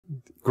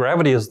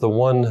Gravity is the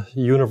one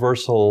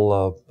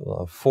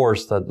universal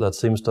force that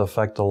seems to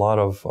affect a lot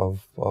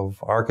of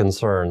our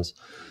concerns.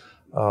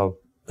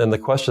 And the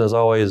question is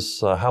always,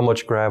 how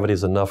much gravity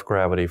is enough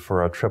gravity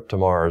for a trip to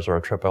Mars or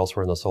a trip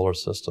elsewhere in the solar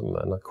system?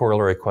 And the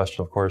corollary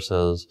question, of course,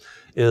 is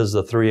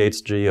the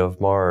 3/8 g of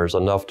Mars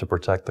enough to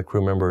protect the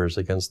crew members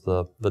against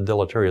the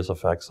deleterious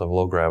effects of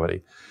low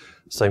gravity?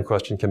 Same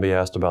question can be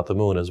asked about the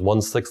Moon. Is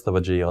 1/6 of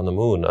a g on the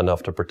Moon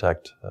enough to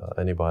protect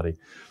anybody?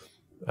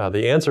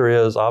 The answer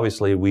is,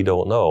 obviously, we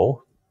don't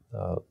know.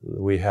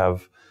 We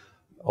have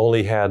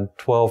only had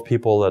 12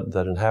 people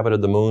that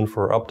inhabited the Moon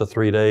for up to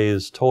 3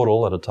 days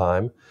total at a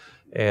time,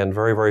 and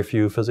very, very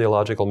few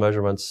physiological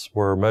measurements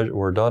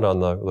were done on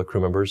the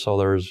crew members, so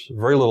there's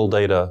very little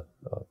data,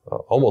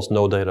 almost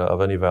no data of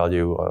any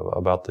value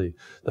about the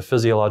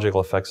physiological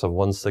effects of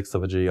 1/6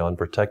 of a g on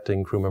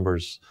protecting crew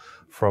members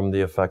from the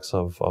effects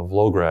of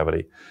low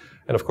gravity.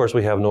 And of course,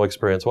 we have no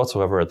experience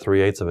whatsoever at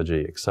 3/8 of a g,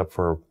 except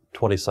for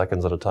 20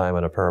 seconds at a time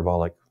in a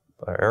parabolic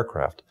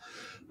aircraft.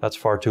 That's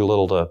far too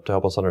little to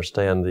help us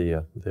understand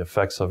the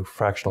effects of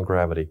fractional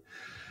gravity.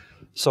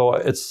 So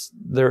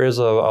there is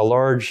a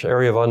large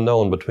area of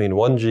unknown between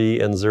 1g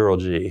and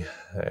 0g,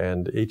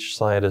 and each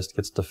scientist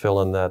gets to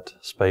fill in that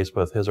space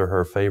with his or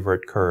her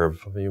favorite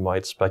curve. You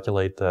might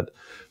speculate that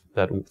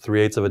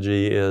 3/8 of a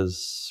g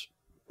is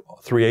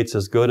 3/8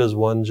 as good as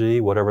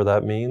 1g, whatever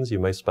that means. You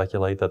may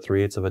speculate that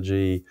 3/8 of a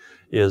g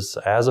is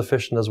as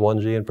efficient as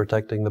 1g in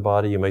protecting the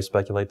body. You may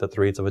speculate that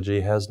 3/8 of a g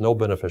has no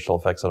beneficial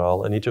effects at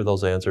all, and each of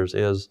those answers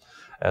is,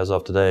 as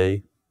of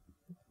today,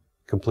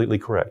 completely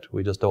correct.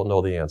 We just don't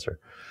know the answer.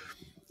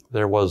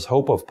 There was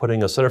hope of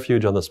putting a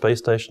centrifuge on the space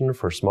station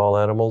for small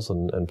animals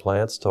and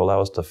plants to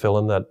allow us to fill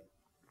in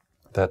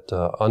that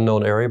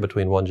unknown area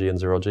between 1g and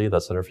 0g.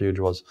 That centrifuge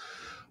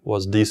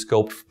was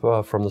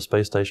de-scoped from the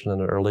space station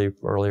in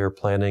earlier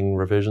planning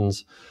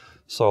revisions.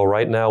 So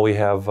right now we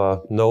have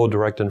no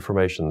direct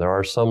information. There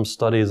are some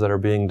studies that are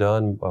being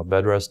done,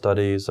 bed rest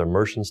studies,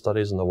 immersion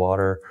studies in the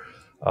water,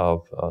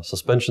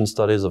 suspension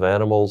studies of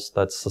animals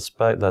that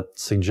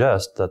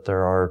suggest that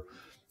there are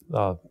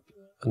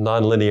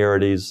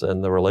non-linearities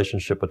in the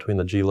relationship between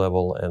the G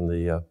level and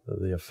the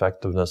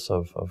effectiveness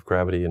of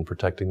gravity in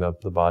protecting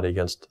the body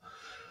against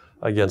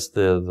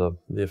the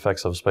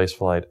effects of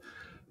spaceflight.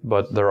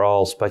 But they're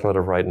all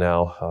speculative right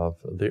now.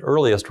 The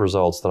earliest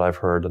results that I've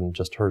heard, and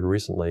just heard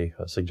recently,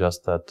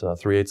 suggest that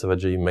 3/8 of a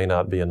g may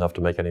not be enough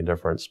to make any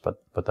difference,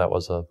 but that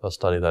was a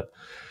study that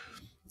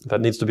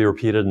needs to be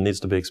repeated and needs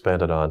to be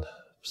expanded on.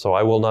 So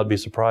I will not be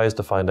surprised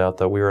to find out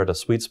that we are at a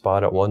sweet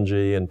spot at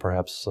 1g, and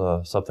perhaps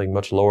something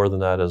much lower than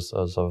that is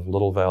of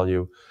little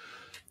value.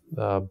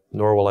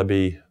 Nor will I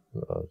be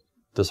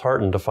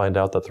disheartened to find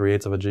out that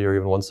 3/8 of a g or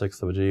even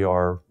 1/6 of a g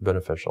are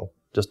beneficial.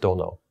 Just don't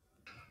know.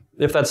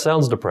 If that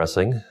sounds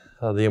depressing,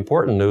 the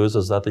important news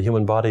is that the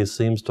human body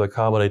seems to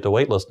accommodate to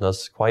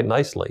weightlessness quite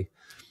nicely.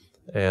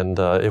 And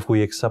if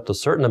we accept a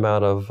certain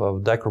amount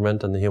of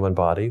decrement in the human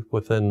body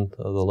within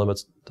the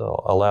limits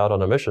allowed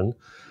on a mission,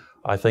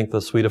 I think the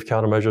suite of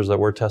countermeasures that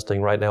we're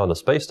testing right now on the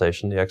space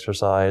station, the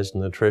exercise,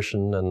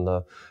 nutrition, and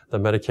the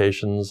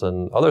medications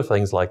and other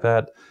things like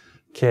that,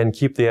 can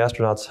keep the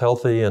astronauts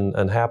healthy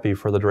and happy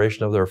for the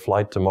duration of their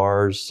flight to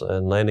Mars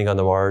and landing on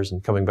the Mars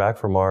and coming back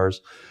from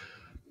Mars,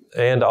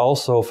 and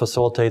also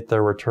facilitate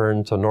their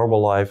return to normal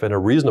life in a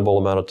reasonable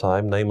amount of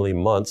time, namely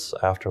months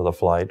after the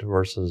flight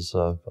versus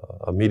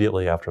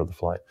immediately after the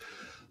flight.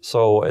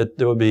 So it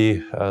would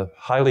be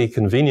highly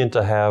convenient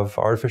to have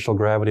artificial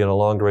gravity on a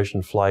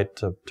long-duration flight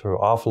to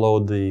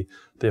offload the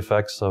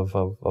effects of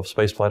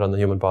spaceflight on the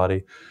human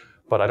body,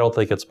 but I don't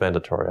think it's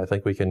mandatory. I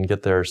think we can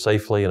get there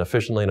safely and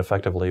efficiently and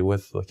effectively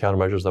with the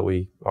countermeasures that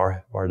we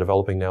are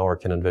developing now or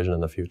can envision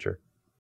in the future.